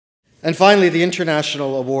And finally, the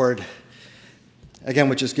International Award, again,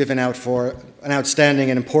 which is given out for an outstanding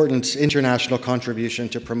and important international contribution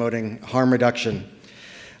to promoting harm reduction.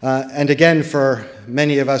 And again, for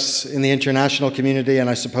many of us in the international community, and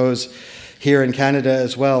I suppose here in Canada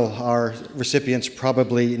as well, our recipients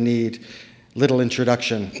probably need little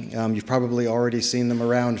introduction. You've probably already seen them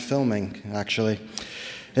around filming, actually.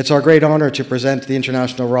 It's our great honor to present the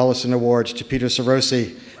International Rolleston Award to Péter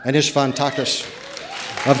Sárosi and István Takács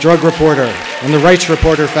of Drugreporter and the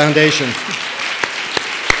ReceiveE Foundation.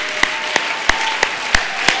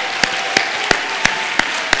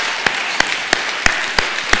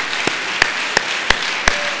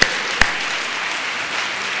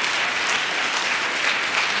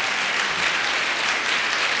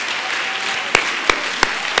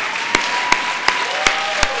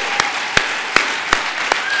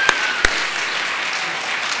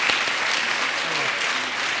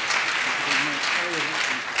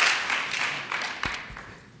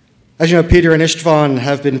 As you know, Péter and István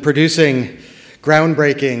have been producing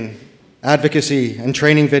groundbreaking advocacy and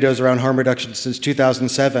training videos around harm reduction since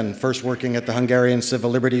 2007, first working at the Hungarian Civil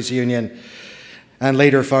Liberties Union and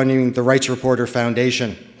later founding the ReceiveE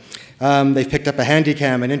Foundation. They've picked up a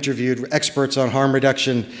handycam and interviewed experts on harm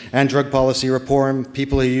reduction and drug policy reform,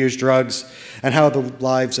 people who use drugs, and how the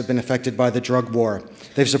lives have been affected by the drug war.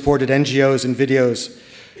 They've supported NGOs and videos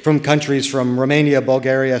from countries from Romania,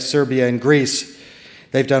 Bulgaria, Serbia, and Greece.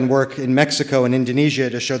 They've done work in Mexico and Indonesia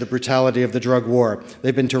to show the brutality of the drug war.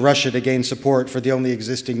 They've been to Russia to gain support for the only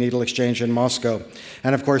existing needle exchange in Moscow.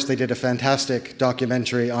 And of course, they did a fantastic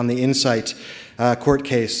documentary on the Insight court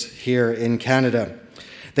case here in Canada.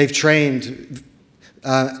 They've trained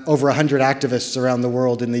over 100 activists around the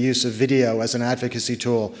world in the use of video as an advocacy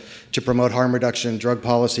tool to promote harm reduction, drug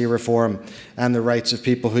policy reform, and the rights of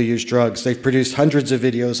people who use drugs. They've produced hundreds of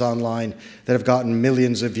videos online that have gotten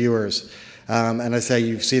millions of viewers. And I say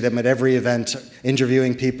you see them at every event,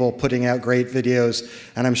 interviewing people, putting out great videos,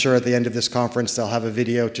 and I'm sure at the end of this conference they'll have a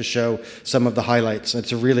video to show some of the highlights.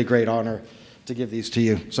 It's a really great honor to give these to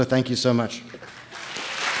you. So thank you so much.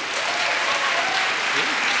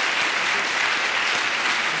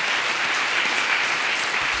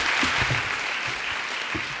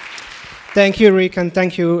 Thank you, Rick, and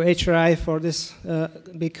thank you, HRI, for this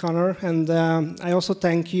big honor. And I also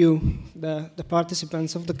thank you, the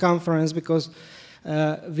participants of the conference, because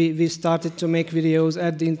we started to make videos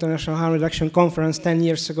at the International Harm Reduction Conference 10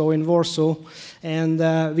 years ago in Warsaw, and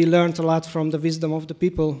we learned a lot from the wisdom of the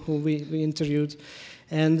people who we interviewed.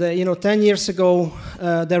 And you know, 10 years ago,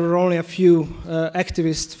 there were only a few fellow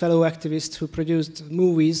activists who produced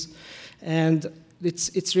movies, and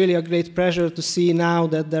it's really a great pleasure to see now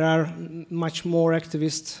that there are much more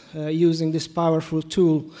activists using this powerful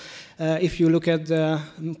tool. If you look at the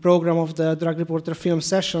program of the Drugreporter film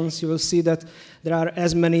sessions, you will see that there are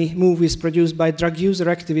as many movies produced by drug user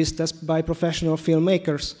activists as by professional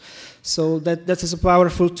filmmakers. So that is a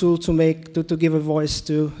powerful tool to give a voice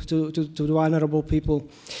to vulnerable people.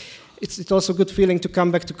 It's also a good feeling to come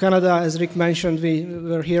back to Canada. As Rick mentioned, we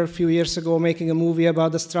were here a few years ago making a movie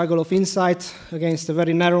about the struggle of insight against a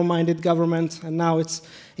very narrow-minded government, and now it's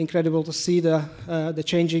incredible to see the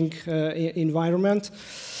changing environment.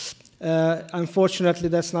 Unfortunately,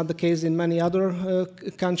 that's not the case in many other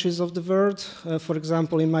countries of the world. For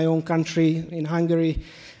example, in my own country, in Hungary,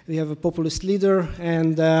 we have a populist leader,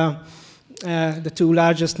 and the two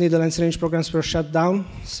largest needle and syringe programs were shut down.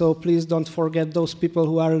 So please don't forget those people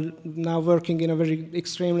who are now working in a very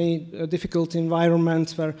extremely difficult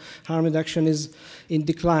environment where harm reduction is in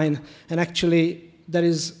decline. And actually, there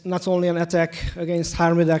is not only an attack against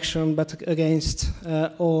harm reduction, but against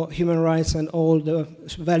all human rights and all the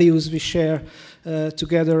values we share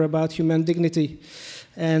together about human dignity.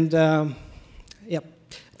 And yeah,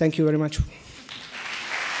 thank you very much.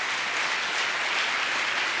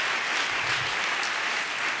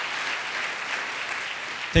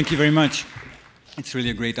 Thank you very much. It's really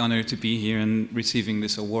a great honor to be here and receiving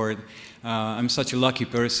this award. I'm such a lucky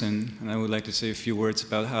person, and I would like to say a few words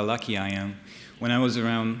about how lucky I am. When I was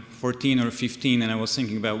around 14 or 15 and I was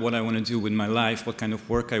thinking about what I want to do with my life, what kind of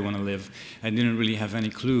work I want to live, I didn't really have any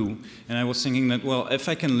clue. And I was thinking that, well, if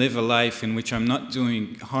I can live a life in which I'm not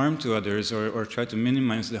doing harm to others or try to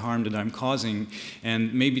minimize the harm that I'm causing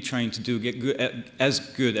and maybe trying to get as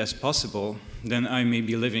good as possible, then I may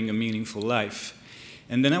be living a meaningful life.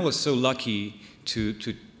 And then I was so lucky to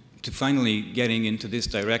to finally getting into this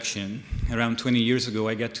direction. Around 20 years ago,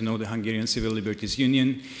 I got to know the Hungarian Civil Liberties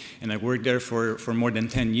Union, and I worked there for more than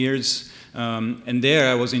 10 years. And there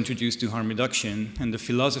I was introduced to harm reduction and the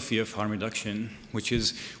philosophy of harm reduction, which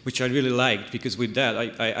I really liked, because with that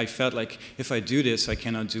I felt like if I do this, I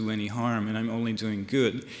cannot do any harm, and I'm only doing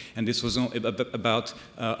good. And this was about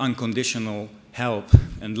unconditional help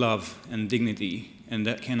and love and dignity, and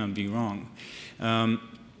that cannot be wrong.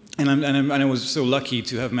 And I was so lucky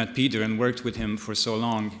to have met Péter and worked with him for so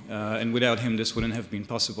long, and without him this wouldn't have been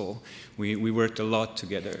possible. We worked a lot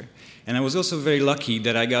together. And I was also very lucky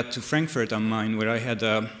that I got to Frankfurt am Main, where I had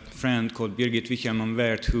a friend called Birgit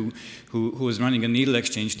Wichelmann-Wert who was running a needle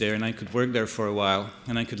exchange there, and I could work there for a while,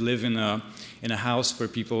 and I could live in a house for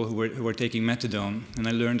people who were taking methadone, and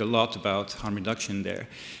I learned a lot about harm reduction there.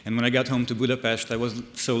 And when I got home to Budapest, I was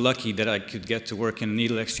so lucky that I could get to work in a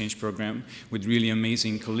needle exchange program with really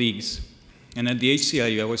amazing colleagues. And at the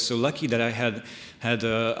HCIU, I was so lucky that I had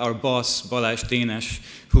our boss, Balázs Dénes,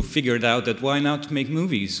 who figured out that why not make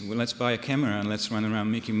movies? Well, let's buy a camera and let's run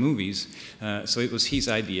around making movies. So it was his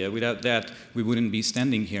idea. Without that, we wouldn't be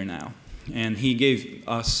standing here now. And he gave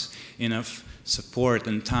us enough support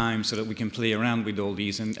and time so that we can play around with all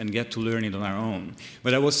these and get to learn it on our own.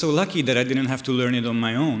 But I was so lucky that I didn't have to learn it on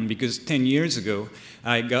my own, because 10 years ago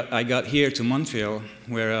I got here to Montreal,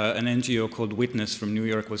 where an NGO called Witness from New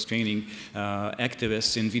York was training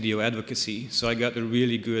activists in video advocacy. So I got a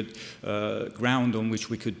really good ground on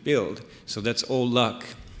which we could build. So that's all luck.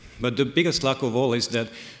 But the biggest luck of all is that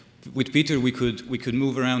with Péter, we could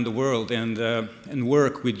move around the world and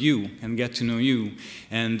work with you and get to know you,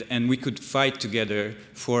 and we could fight together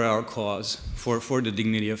for our cause, for the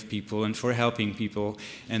dignity of people and for helping people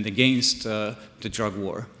and against the drug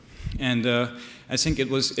war. And I think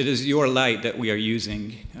it is your light that we are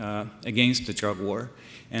using against the drug war.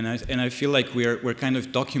 And I feel like we're kind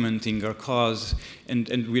of documenting our cause, and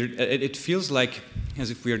it feels like as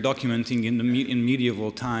if we are documenting in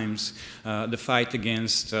medieval times the fight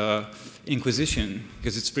against Inquisition,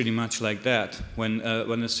 because it's pretty much like that. When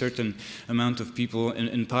a certain amount of people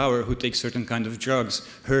in power who take certain kind of drugs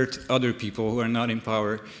hurt other people who are not in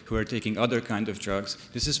power, who are taking other kind of drugs,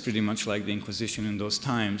 this is pretty much like the Inquisition in those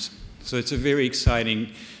times. So it's a very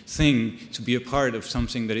exciting thing to be a part of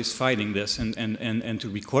something that is fighting this and to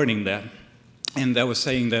recording that. And I was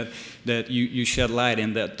saying that you shed light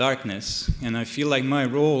in that darkness. And I feel like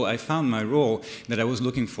I found my role that I was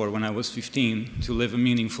looking for when I was 15, to live a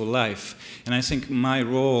meaningful life. And I think my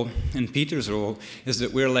role and Péter's role is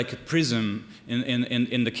that we're like a prism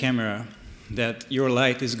in the camera, that your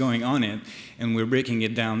light is going on it, and we're breaking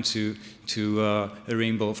it down to a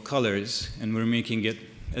rainbow of colors, and we're making it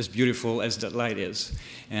as beautiful as that light is.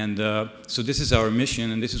 And so this is our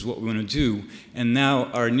mission, and this is what we want to do. And now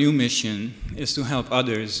our new mission is to help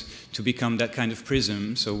others to become that kind of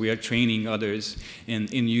prism. So we are training others in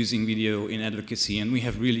using video in advocacy. And we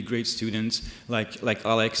have really great students like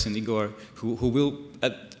Alex and Igor, who will,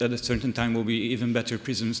 at a certain time, will be even better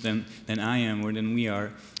prisms than I am or than we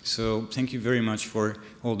are. So thank you very much for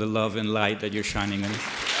all the love and light that you're shining on.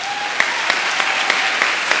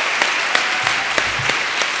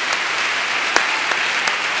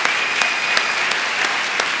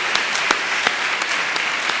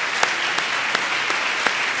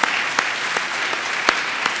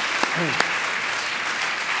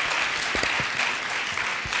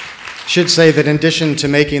 Should say that in addition to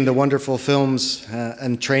making the wonderful films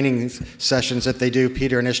and training sessions that they do,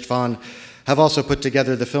 Péter and István have also put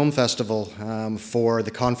together the film festival for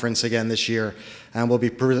the conference again this year, and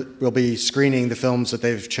we'll be screening the films that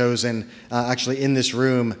they've chosen actually in this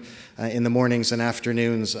room in the mornings and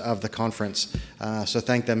afternoons of the conference. So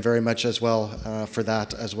thank them very much as well for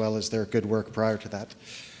that, as well as their good work prior to that.